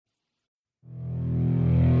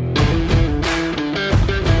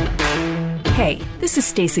Hey, this is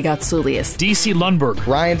Stacey Gotsoulias, DC Lundberg,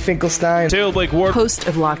 Ryan Finkelstein, Taylor Blake Ward, host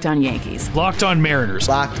of Locked On Yankees, Locked On Mariners,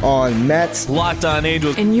 Locked On Mets, Locked On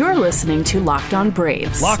Angels, and you're listening to Locked On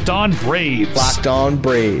Braves. Locked On Braves, Locked On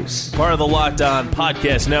Braves, part of the Locked On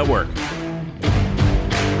Podcast Network.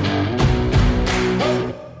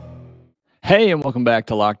 Hey, and welcome back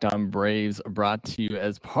to Locked On Braves, brought to you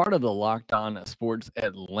as part of the Locked On Sports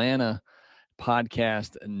Atlanta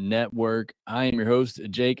Podcast Network. I am your host,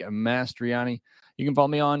 Jake Mastriani. You can follow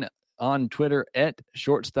me on Twitter at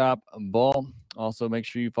shortstopball. Also, make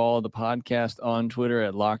sure you follow the podcast on Twitter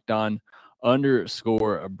at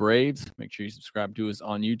LockedOn_Braves. Make sure you subscribe to us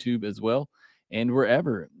on YouTube as well and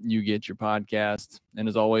wherever you get your podcasts. And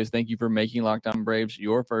as always, thank you for making Locked On Braves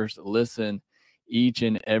your first listen each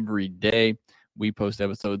and every day. We post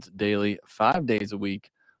episodes daily, 5 days a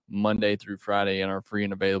week, Monday through Friday, and are free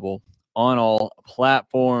and available on all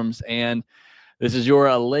platforms. And this is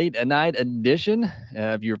your late night edition.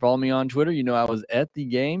 If you're following me on Twitter, you know I was at the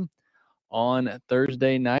game on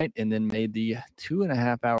Thursday night and then made the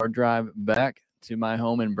 2.5-hour drive back to my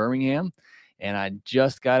home in Birmingham. And I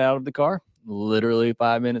just got out of the car literally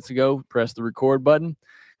 5 minutes ago, pressed the record button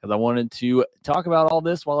because I wanted to talk about all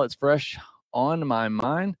this while it's fresh on my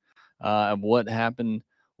mind of what happened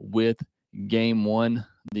with Game 1,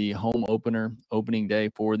 the home opening day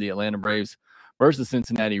for the Atlanta Braves versus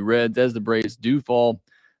Cincinnati Reds, as the Braves do fall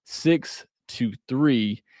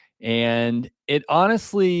 6-3. And it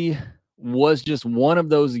honestly was just one of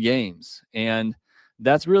those games. And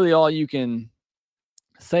that's really all you can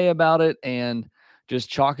say about it, and just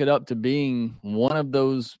chalk it up to being one of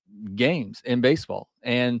those games in baseball.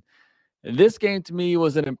 And this game to me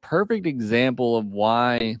was a perfect example of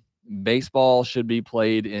why baseball should be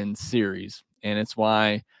played in series. And it's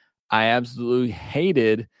why I absolutely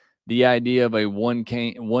hated the idea of a one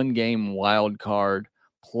game wild card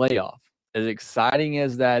playoff. As exciting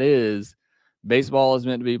as that is, baseball is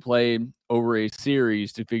meant to be played over a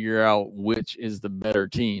series to figure out which is the better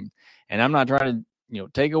team. And I'm not trying to,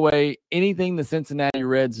 take away anything the Cincinnati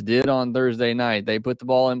Reds did on Thursday night. They put the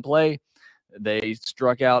ball in play. They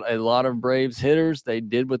struck out a lot of Braves hitters. They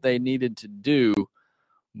did what they needed to do.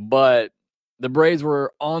 But the Braves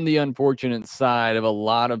were on the unfortunate side of a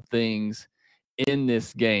lot of things in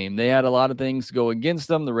this game. They had a lot of things go against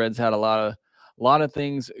them. The Reds had a lot of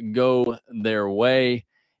things go their way,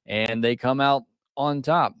 and they come out on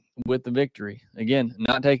top with the victory. Again,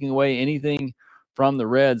 not taking away anything from the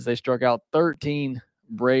Reds. They struck out 13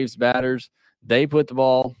 Braves batters. They put the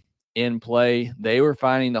ball in play. They were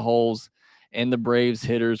finding the holes, and the Braves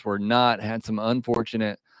hitters were not. Had some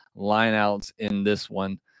unfortunate lineouts in this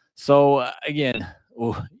one. So, again,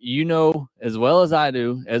 as well as I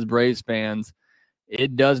do as Braves fans,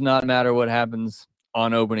 it does not matter what happens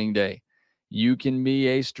on opening day. You can be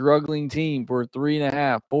a struggling team for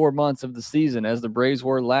 3.5, 4 months of the season, as the Braves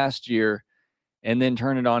were last year, and then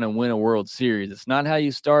turn it on and win a World Series. It's not how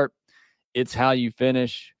you start, it's how you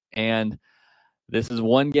finish. And this is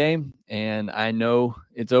one game, and I know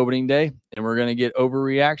it's opening day, and we're going to get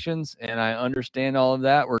overreactions, and I understand all of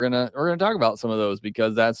that. We're gonna talk about some of those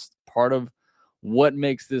because that's part of what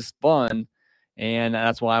makes this fun, and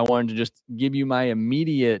that's why I wanted to just give you my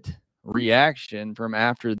immediate reaction from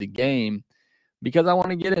after the game, because I want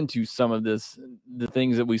to get into some of the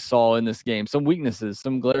things that we saw in this game, some weaknesses,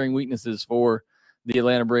 some glaring weaknesses for the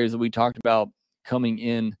Atlanta Braves that we talked about coming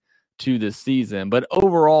in to this season. But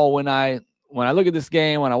overall, when I look at this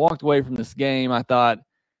game, when I walked away from this game, I thought,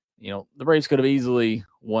 the Braves could have easily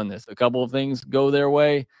won this. A couple of things go their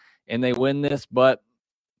way and they win this, but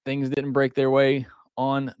things didn't break their way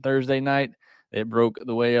on Thursday night. It broke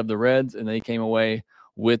the way of the Reds, and they came away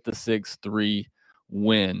with the 6-3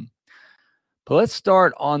 win. But let's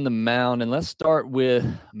start on the mound, and let's start with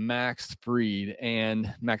Max Fried.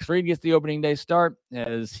 And Max Fried gets the opening day start,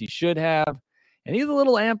 as he should have, and he's a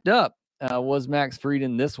little amped up. Was Max Fried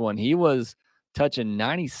in this one. He was touching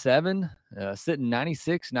 97, sitting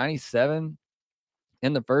 96, 97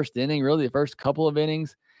 in the first inning, really the first couple of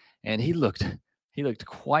innings, and he looked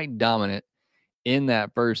quite dominant in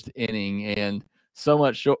that first inning. And so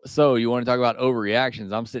much so you want to talk about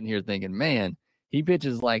overreactions. I'm sitting here thinking, man, he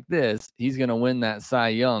pitches like this, he's going to win that Cy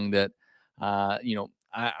Young that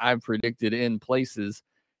I predicted in places.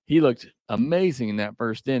 He looked amazing in that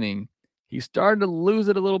first inning. He started to lose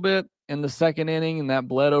it a little bit in the second inning, and that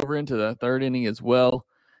bled over into the third inning as well.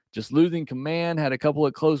 Just losing command, had a couple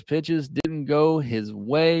of close pitches, didn't go his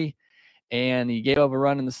way, and he gave up a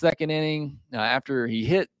run in the second inning. After he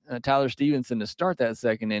hit Tyler Stevenson to start that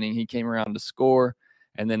second inning, he came around to score.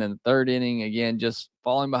 And then in the third inning, again, just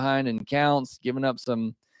falling behind in counts, giving up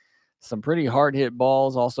some some pretty hard hit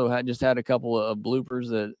balls. Also had a couple of bloopers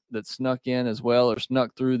that snuck in as well, or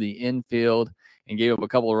snuck through the infield and gave up a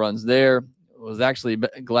couple of runs there. Was actually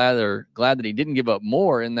glad that he didn't give up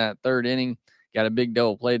more in that third inning. Got a big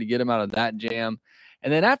double play to get him out of that jam.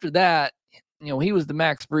 And then after that, he was the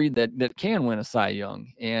Max Fried that can win a Cy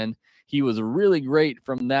Young. And he was really great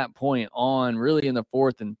from that point on, really in the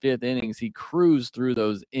fourth and fifth innings. He cruised through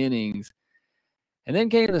those innings. And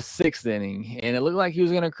then came the sixth inning, and it looked like he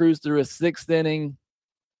was going to cruise through a sixth inning.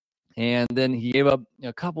 And then he gave up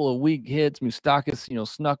a couple of weak hits. Moustakas,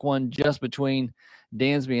 snuck one just between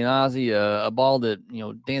Dansby and Ozzie, a ball that,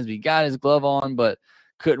 Dansby got his glove on, but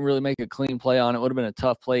couldn't really make a clean play on. It would have been a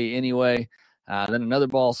tough play anyway. Then another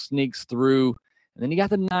ball sneaks through, and then you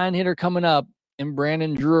got the 9-hitter coming up in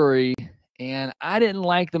Brandon Drury, and I didn't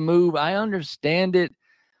like the move. I understand it,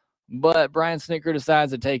 but Brian Snitker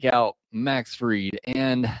decides to take out Max Fried,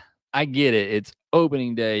 and I get it. It's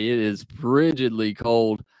opening day. It is frigidly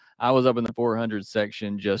cold. I was up in the 400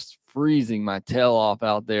 section just freezing my tail off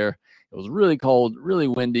out there. It was really cold, really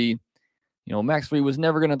windy. Max Fried was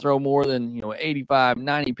never going to throw more than, 85,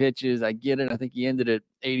 90 pitches. I get it. I think he ended at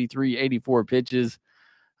 83, 84 pitches.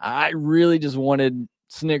 I really just wanted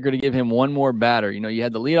Snitker to give him one more batter. You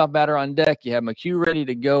had the leadoff batter on deck. You had McHugh ready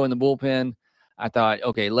to go in the bullpen. I thought,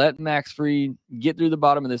 okay, let Max Fried get through the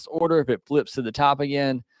bottom of this order. If it flips to the top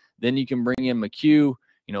again, then you can bring in McHugh.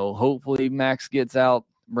 Hopefully Max gets out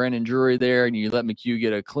Brandon Drury there, and you let McHugh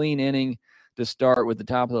get a clean inning to start with the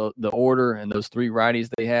top of the order and those three righties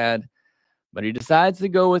they had. But he decides to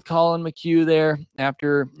go with Colin McHugh there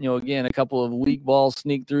after, again, a couple of weak balls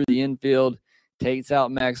sneak through the infield, takes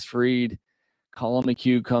out Max Fried. Colin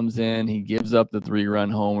McHugh comes in. He gives up the 3-run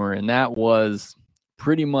homer, and that was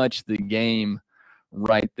pretty much the game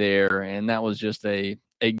right there. And that was just a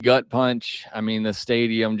gut punch. I mean, the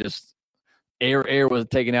stadium just air was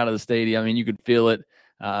taken out of the stadium. I mean, you could feel it.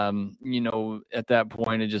 At that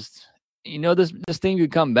point, it just, this team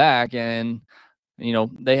could come back, and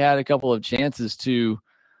they had a couple of chances too,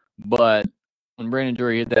 but when Brandon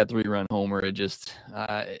Drury hit that 3-run homer, it just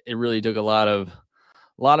it really took a lot of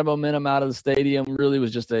momentum out of the stadium. Really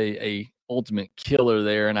was just a ultimate killer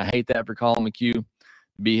there, and I hate that for Colin McHugh.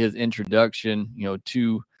 Be his introduction,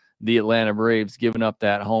 to the Atlanta Braves, giving up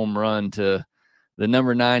that home run to the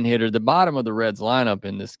number 9 hitter. The bottom of the Reds lineup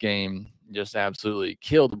in this game just absolutely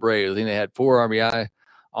killed the Braves. I think they had 4 RBI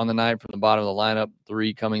on the night from the bottom of the lineup,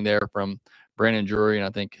 3 coming there from Brandon Drury, and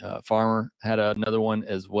I think Farmer had another one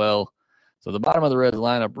as well. So the bottom of the Reds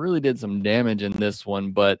lineup really did some damage in this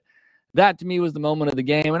one, but that to me was the moment of the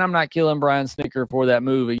game, and I'm not killing Brian Snitker for that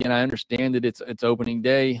move. Again, I understand that it's opening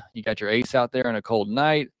day. You got your ace out there on a cold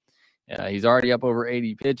night. He's already up over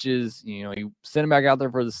 80 pitches. You sent him back out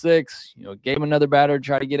there for the 6th. Gave him another batter to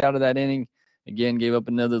try to get out of that inning. Again, gave up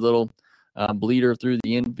another little bleeder through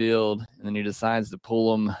the infield, and then he decides to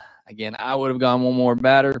pull him. Again, I would have gone one more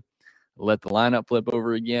batter, let the lineup flip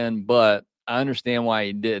over again, but I understand why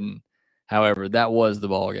he didn't. However, that was the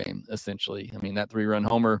ball game, essentially. I mean, that 3-run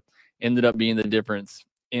homer ended up being the difference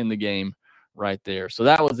in the game right there. So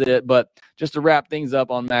that was it. But just to wrap things up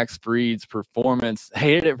on Max Fried's performance,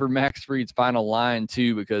 hated it for Max Fried's final line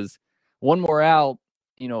too, because one more out,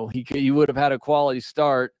 he would have had a quality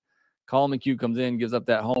start. Colin McHugh comes in, gives up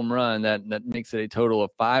that home run. That makes it a total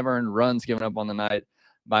of 5 earned runs given up on the night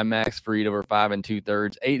by Max Fried over 5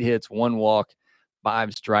 2/3, 8 hits, 1 walk, 5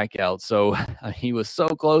 strikeouts. So he was so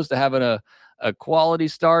close to having a quality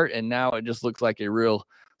start, and now it just looks like a real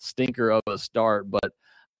stinker of a start. But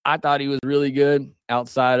I thought he was really good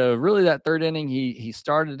outside of really that third inning. He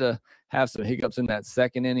started to have some hiccups in that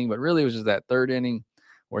second inning, but really it was just that third inning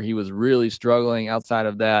where he was really struggling. Outside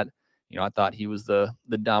of that, I thought he was the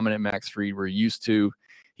dominant Max Fried we're used to.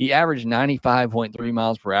 He averaged 95.3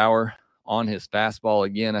 miles per hour on his fastball.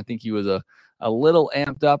 Again, I think he was a little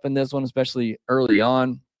amped up in this one, especially early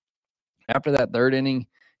on. After that third inning,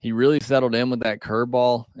 he really settled in with that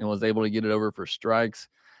curveball and was able to get it over for strikes.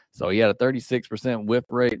 So he had a 36% whip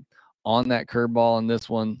rate on that curveball in this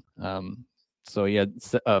one. So he had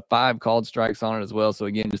 5 called strikes on it as well. So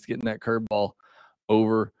again, just getting that curveball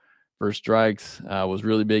over for strikes was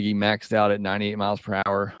really big. He maxed out at 98 miles per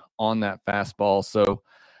hour on that fastball. So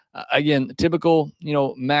again, typical,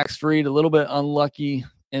 Max Fried, a little bit unlucky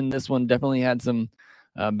in this one. Definitely had some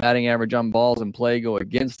batting average on balls and play go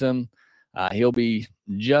against him. He'll be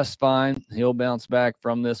just fine. He'll bounce back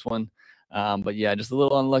from this one. But yeah, just a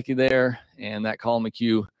little unlucky there. And that Colin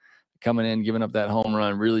McHugh coming in, giving up that home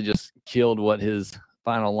run, really just killed what his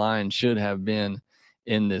final line should have been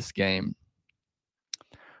in this game.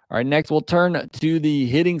 All right, next we'll turn to the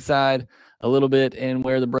hitting side a little bit, and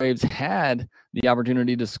where the Braves had the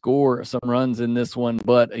opportunity to score some runs in this one.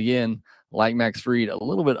 But again, like Max Fried, a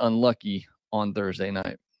little bit unlucky on Thursday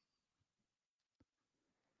night.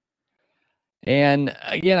 And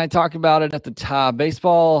again, I talked about it at the top.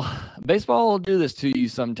 Baseball will do this to you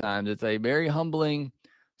sometimes. It's a very humbling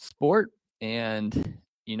sport, and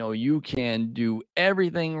you can do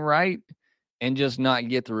everything right and just not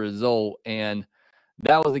get the result. And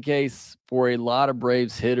that was the case for a lot of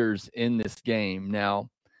Braves hitters in this game.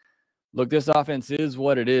 Now, look, this offense is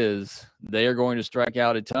what it is. They are going to strike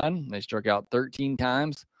out a ton. They struck out 13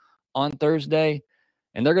 times on Thursday,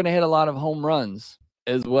 and they're going to hit a lot of home runs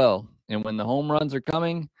as well. And when the home runs are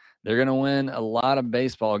coming, they're going to win a lot of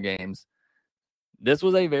baseball games. This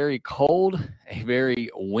was a very cold, a very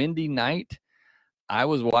windy night. I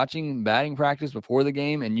was watching batting practice before the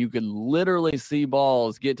game, and you could literally see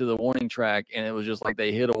balls get to the warning track, and it was just like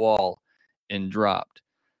they hit a wall and dropped.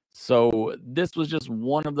 So this was just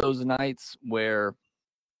one of those nights where,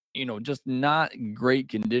 just not great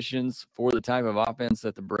conditions for the type of offense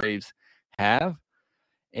that the Braves have.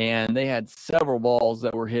 And they had several balls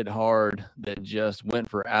that were hit hard that just went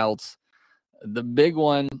for outs. The big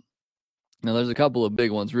one, now there's a couple of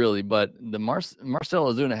big ones really, but the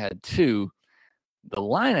Marcell Ozuna had two. The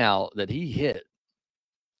line out that he hit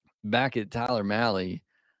back at Tyler Mahle,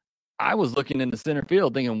 I was looking in the center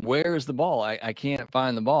field thinking, where's the ball? I can't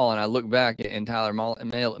find the ball. And I look back and Tyler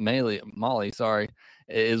Mahle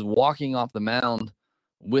is walking off the mound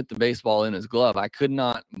with the baseball in his glove. I could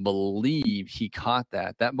not believe he caught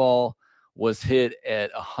that. That ball was hit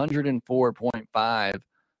at 104.5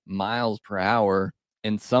 miles per hour,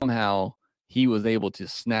 and somehow he was able to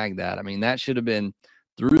snag that. I mean, that should have been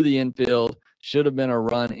through the infield, should have been a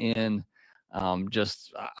run in. I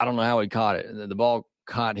don't know how he caught it. The ball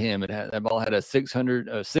caught him. That ball had a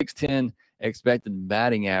 610 expected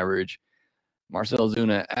batting average. Marcell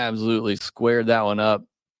Ozuna absolutely squared that one up.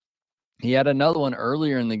 He had another one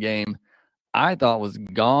earlier in the game I thought was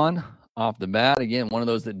gone off the bat. Again, one of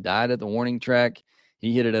those that died at the warning track.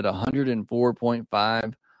 He hit it at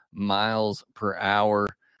 104.5 miles per hour.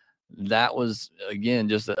 That was, again,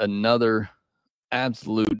 just another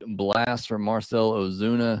absolute blast from Marcell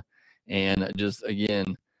Ozuna, and just,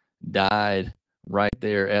 again, died right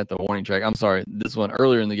there at the warning track. I'm sorry, this one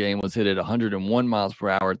earlier in the game was hit at 101 miles per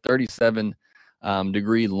hour, 37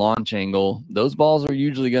 degree launch angle. Those balls are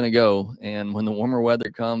usually going to go, and when the warmer weather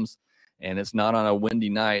comes and it's not on a windy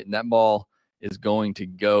night, that ball is going to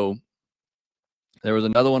go. There was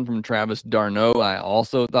another one from Travis d'Arnaud I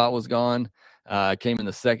also thought was gone. Came in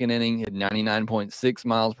the second inning, hit 99.6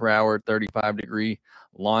 miles per hour, 35 degree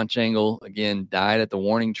launch angle. Again, died at the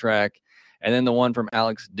warning track. And then the one from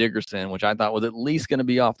Alex Dickerson, which I thought was at least going to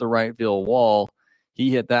be off the right field wall.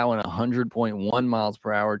 He hit that one 100.1 miles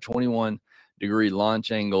per hour, 21 degree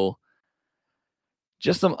launch angle.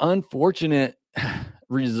 Just some unfortunate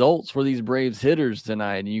results for these Braves hitters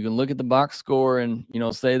tonight. And you can look at the box score and,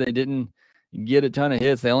 say they didn't get a ton of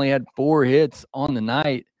hits. They only had 4 hits on the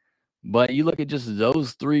night. But you look at just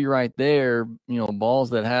those 3 right there, balls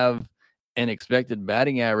that have an expected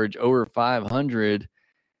batting average over 500.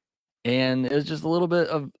 And it's just a little bit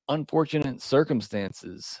of unfortunate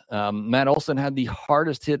circumstances. Matt Olson had the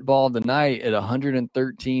hardest hit ball of the night at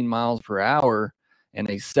 113 miles per hour and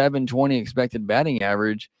a 720 expected batting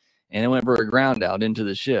average, and it went for a ground out into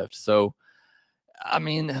the shift. So, I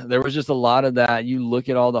mean, there was just a lot of that. You look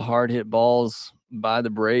at all the hard hit balls by the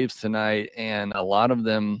Braves tonight, and a lot of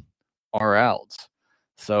them are outs.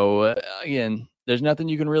 So, again, there's nothing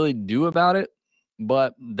you can really do about it.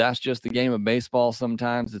 But that's just the game of baseball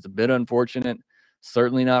sometimes. It's a bit unfortunate.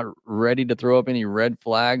 Certainly not ready to throw up any red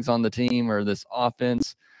flags on the team or this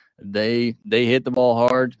offense. They hit the ball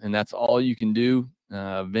hard, and that's all you can do.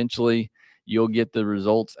 Eventually, you'll get the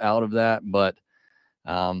results out of that. But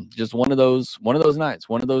just one of those nights,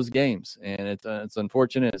 one of those games. And it's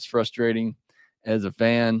unfortunate. It's frustrating as a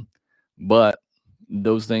fan. But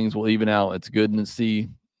those things will even out. It's good to see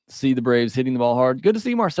the Braves hitting the ball hard. Good to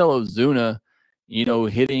see Marcell Ozuna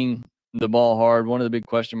hitting the ball hard, one of the big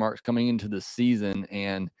question marks coming into the season,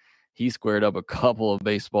 and he squared up a couple of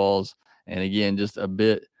baseballs, and again, just a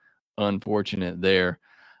bit unfortunate there.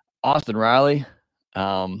 Austin Riley,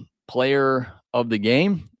 player of the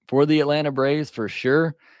game for the Atlanta Braves for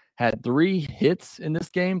sure, had 3 hits in this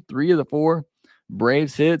game, 3 of the 4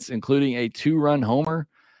 Braves hits, including a 2-run homer.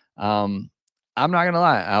 I'm not going to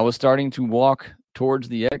lie, I was starting to walk towards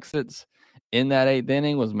the exits in that 8th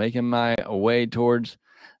inning, was making my way towards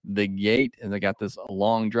the gate, and I got this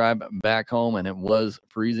long drive back home, and it was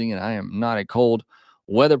freezing, and I am not a cold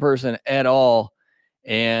weather person at all.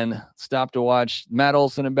 and stopped to watch Matt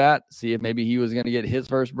Olson at bat, see if maybe he was going to get his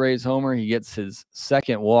first Braves homer. He gets his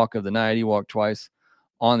second walk of the night. He walked twice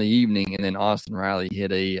on the evening, and then Austin Riley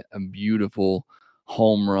hit a beautiful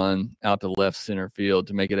home run out to left center field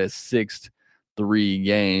to make it a 6-3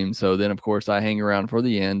 game. So then, of course, I hang around for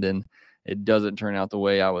the end, and it doesn't turn out the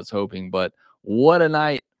way I was hoping. But what a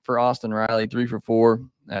night for Austin Riley, 3 for 4,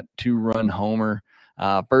 that 2-run homer.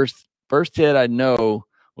 First hit I know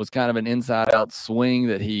was kind of an inside-out swing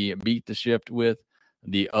that he beat the shift with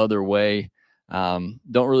the other way. Don't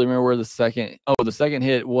really remember where the second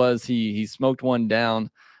hit was. He smoked one down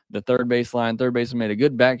the third baseline. Third baseman made a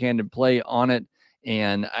good backhanded play on it,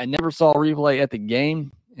 and I never saw a replay at the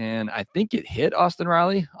game, and I think it hit Austin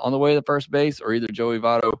Riley on the way to first base, or either Joey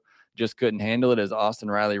Votto just couldn't handle it as Austin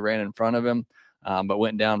Riley ran in front of him, but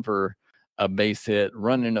went down for a base hit.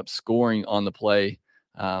 Run ended up scoring on the play,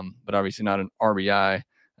 but obviously not an RBI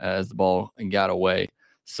as the ball got away.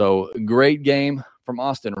 So great game from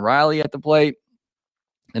Austin Riley at the plate.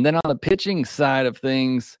 And then on the pitching side of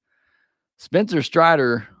things, Spencer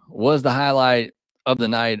Strider was the highlight of the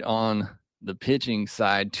night on the pitching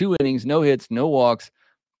side. 2 innings, no hits, no walks,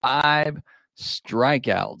 5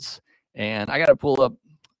 strikeouts. And I got to pull up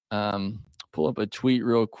a tweet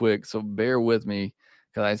real quick, so bear with me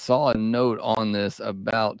because I saw a note on this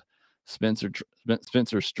about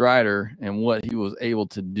Spencer Strider and what he was able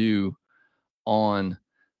to do on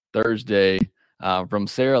Thursday from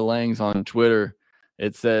Sarah Langs on Twitter.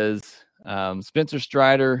 It says Spencer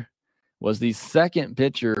Strider was the second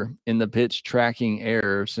pitcher in the pitch tracking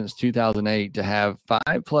era since 2008 to have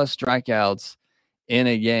 5+ strikeouts in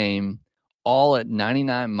a game, all at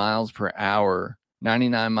 99 miles per hour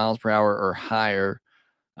or higher.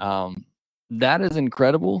 That is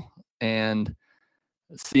incredible. And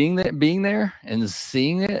seeing that, being there and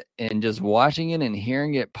seeing it and just watching it and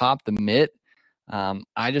hearing it pop the mitt,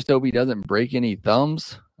 I just hope he doesn't break any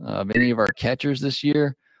thumbs of any of our catchers this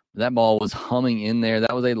year. That ball was humming in there.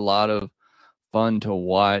 That was a lot of fun to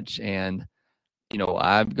watch. And,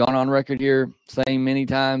 I've gone on record here saying many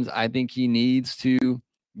times, I think he needs to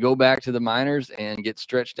go back to the minors and get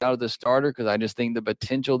stretched out of the starter, because I just think the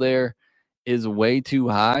potential there is way too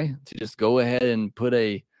high to just go ahead and put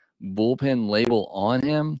a bullpen label on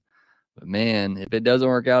him. But man, if it doesn't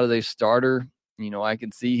work out as a starter, I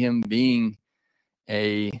could see him being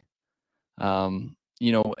a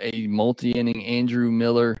multi-inning Andrew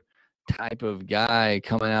Miller type of guy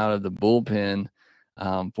coming out of the bullpen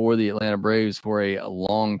for the Atlanta Braves for a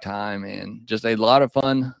long time, and just a lot of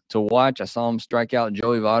fun to watch. I saw him strike out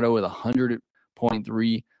Joey Votto with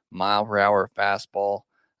 100.3 mile per hour fastball.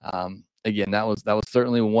 Again, that was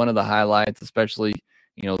certainly one of the highlights, especially,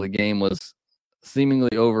 the game was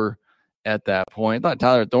seemingly over at that point. I thought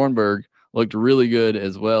Tyler Thornburg looked really good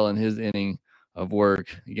as well in his inning of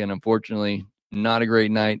work. Again, unfortunately, not a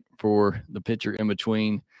great night for the pitcher in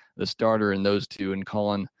between the starter and those two, and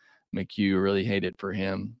Colin McHugh, really hated for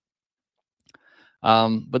him.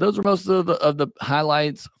 But those were most of the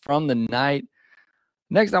highlights from the night.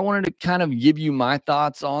 Next, I wanted to kind of give you my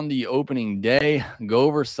thoughts on the opening day, go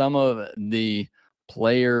over some of the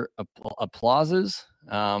player applauses.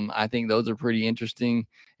 I think those are pretty interesting,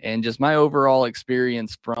 and just my overall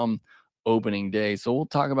experience from opening day. So we'll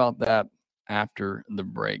talk about that after the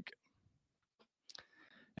break.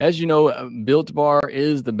 As you know, Built Bar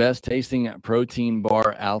is the best tasting protein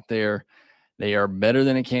bar out there. They are better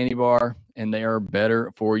than a candy bar, and they are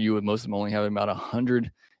better for you. Most of them only have about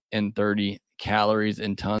 130 calories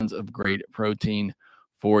and tons of great protein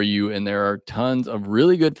for you. And there are tons of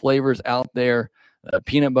really good flavors out there.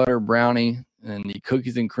 Peanut butter brownie and the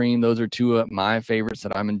cookies and cream. Those are two of my favorites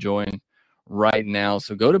that I'm enjoying right now.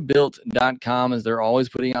 So go to built.com, as they're always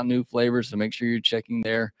putting out new flavors. So make sure you're checking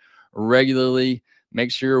there regularly.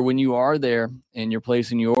 Make sure when you are there and you're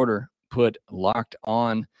placing your order, put Locked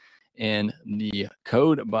On in the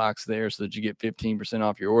code box there so that you get 15%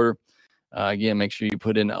 off your order. Again, make sure you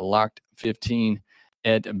put in Locked15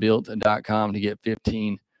 at built.com to get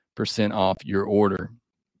 15% off your order.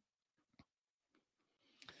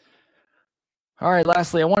 All right,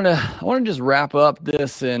 lastly, I want to just wrap up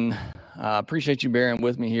this, and appreciate you bearing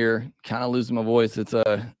with me here. Kind of losing my voice. It's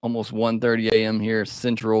almost 1:30 a.m. here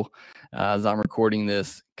Central as I'm recording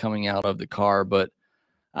this coming out of the car. But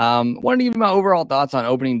wanted to give you my overall thoughts on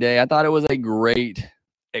opening day. I thought it was a great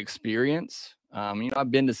experience. I've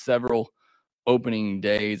been to several opening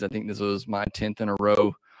days. I think this was my 10th in a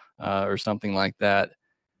row or something like that.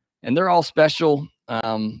 And they're all special.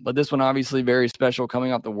 But this one obviously very special,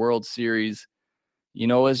 coming off the World Series.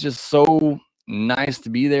 It's just so nice to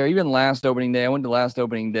be there. Even last opening day, I went to last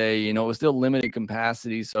opening day, it was still limited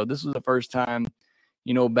capacity. So this was the first time,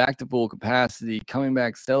 back to full capacity, coming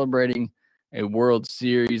back, celebrating a World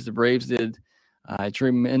Series. The Braves did a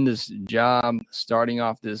tremendous job starting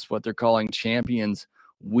off this, what they're calling Champions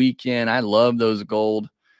Weekend. I love those gold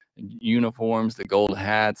uniforms, the gold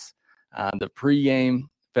hats, the pregame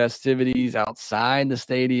festivities outside the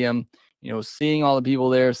stadium, seeing all the people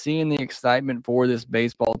there, seeing the excitement for this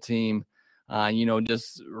baseball team,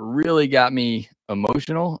 just really got me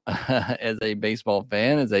emotional as a baseball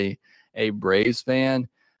fan, as a Braves fan.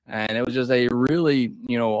 And it was just a really,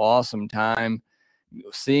 awesome time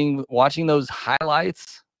watching those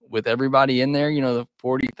highlights with everybody in there, the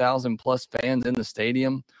 40,000 plus fans in the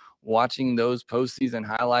stadium, watching those postseason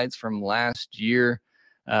highlights from last year.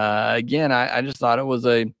 Again, I just thought it was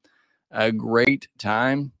a great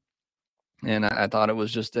time. And I thought it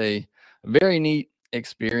was just a very neat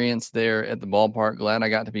experience there at the ballpark. Glad I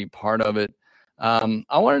got to be part of it.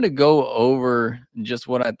 I wanted to go over just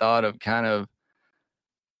what I thought of kind of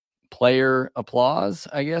player applause,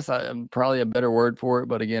 I guess. I'm probably a better word for it,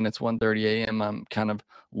 but again, it's 1:30 a.m. I'm kind of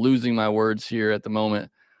losing my words here at the moment.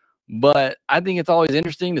 But I think it's always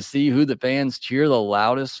interesting to see who the fans cheer the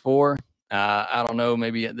loudest for. I don't know,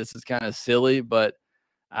 maybe this is kind of silly, but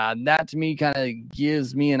that to me kind of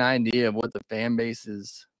gives me an idea of what the fan base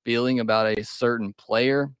is feeling about a certain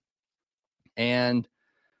player. And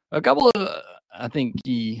a couple of, I think,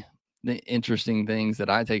 the interesting things that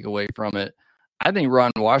I take away from it. I think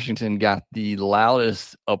Ron Washington got the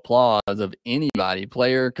loudest applause of anybody,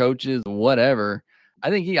 player, coaches, whatever. I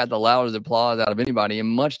think he got the loudest applause out of anybody, and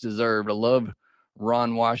much deserved. I love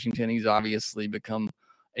Ron Washington. He's obviously become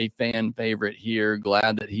a fan favorite here.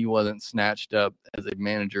 Glad that he wasn't snatched up as a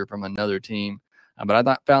manager from another team. But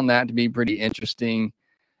I found that to be pretty interesting.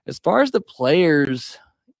 As far as the players,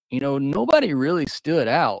 nobody really stood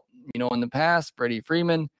out. In the past, Freddie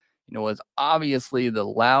Freeman, was obviously the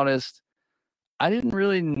loudest. I didn't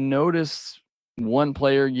really notice one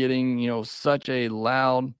player getting, such a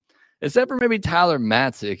loud, except for maybe Tyler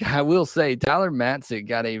Matzek. I will say Tyler Matzek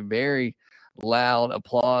got a very loud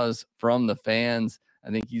applause from the fans. I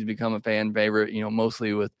think he's become a fan favorite,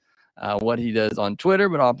 mostly with what he does on Twitter,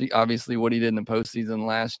 but obviously what he did in the postseason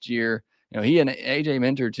last year. He and AJ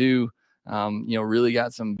Minter too, really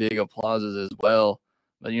got some big applauses as well.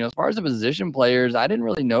 But, as far as the position players, I didn't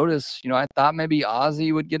really notice. I thought maybe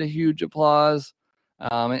Ozzie would get a huge applause.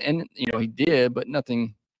 And he did, but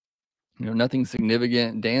nothing, nothing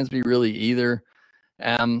significant. Dansby really either.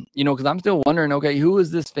 Because I'm still wondering, okay, who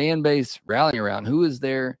is this fan base rallying around? Who is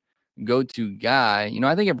their go-to guy?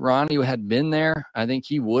 I think if Ronnie had been there, I think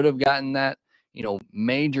he would have gotten that,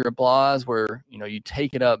 major applause where, you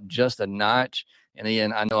take it up just a notch. And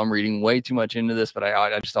again, I know I'm reading way too much into this, but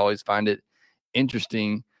I just always find it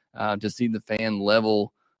interesting to see the fan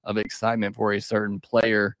level of excitement for a certain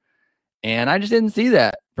player. And I just didn't see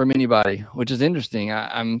that from anybody, which is interesting.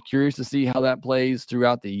 I'm curious to see how that plays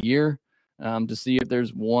throughout the year, to see if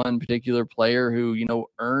there's one particular player who,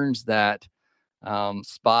 earns that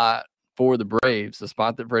spot for the Braves, the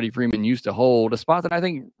spot that Freddie Freeman used to hold, a spot that I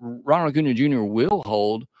think Ronald Acuna Jr. will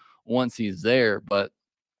hold once he's there. But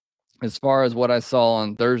as far as what I saw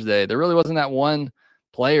on Thursday, there really wasn't that one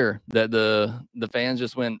player that the fans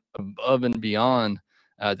just went above and beyond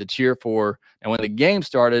to cheer for. And when the game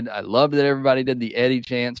started, I loved that everybody did the Eddie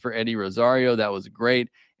chants for Eddie Rosario. That was great.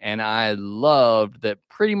 And I loved that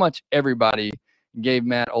pretty much everybody gave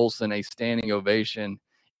Matt Olson a standing ovation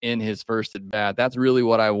in his first at bat. That's really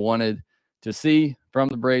what I wanted to see from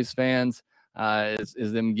the Braves fans,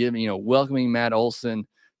 is them giving, welcoming Matt Olson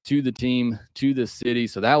to the team, to the city.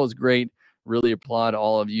 So that was great. Really applaud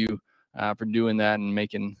all of you for doing that and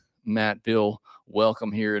making Matt feel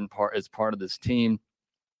welcome here as part of this team.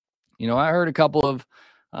 I heard a couple of,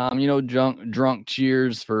 drunk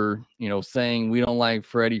cheers for, saying we don't like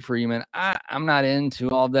Freddie Freeman. I'm not into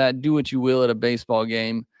all that. Do what you will at a baseball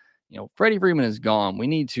game. Freddie Freeman is gone. We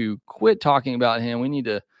need to quit talking about him. We need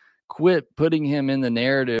to quit putting him in the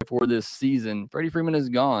narrative for this season. Freddie Freeman is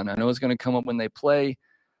gone. I know it's going to come up when they play.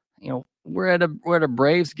 We're at a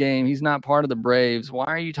Braves game. He's not part of the Braves. Why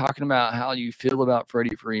are you talking about how you feel about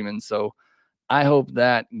Freddie Freeman? So I hope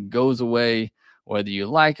that goes away, whether you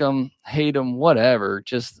like him, hate him, whatever.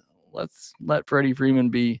 Just let's let Freddie Freeman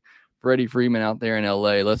be Freddie Freeman out there in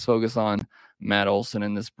LA. Let's focus on Matt Olson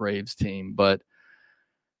and this Braves team. But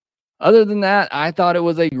other than that, I thought it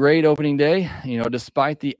was a great opening day.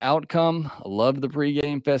 Despite the outcome, I loved the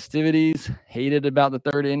pregame festivities. Hated about the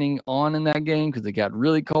third inning on in that game because it got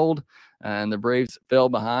really cold and the Braves fell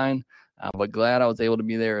behind. But glad I was able to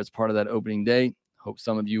be there as part of that opening day. Hope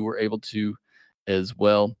some of you were able to as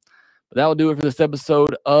well. But that will do it for this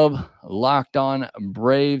episode of Locked On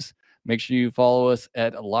Braves. Make sure you follow us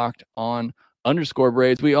at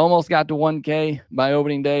LockedOn_Braves. We almost got to 1K by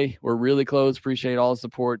opening day. We're really close. Appreciate all the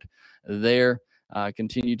support there.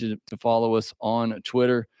 Continue to follow us on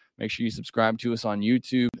Twitter. Make sure you subscribe to us on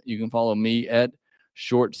YouTube. You can follow me at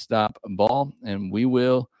Shortstop Ball, and we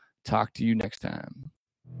will talk to you next time.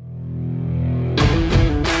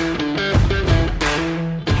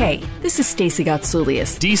 Hey, this is Stacey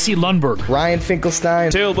Gotsoulias, DC Lundberg. Ryan Finkelstein.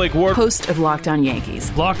 Taylor Blake Ward. host of Locked On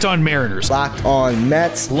Yankees. Locked On Mariners. Locked on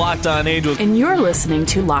Mets. Locked On Angels. And you're listening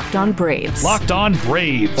to Locked On Braves. Locked On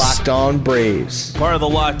Braves. Locked on Braves. Part of the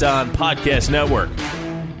Locked On Podcast Network.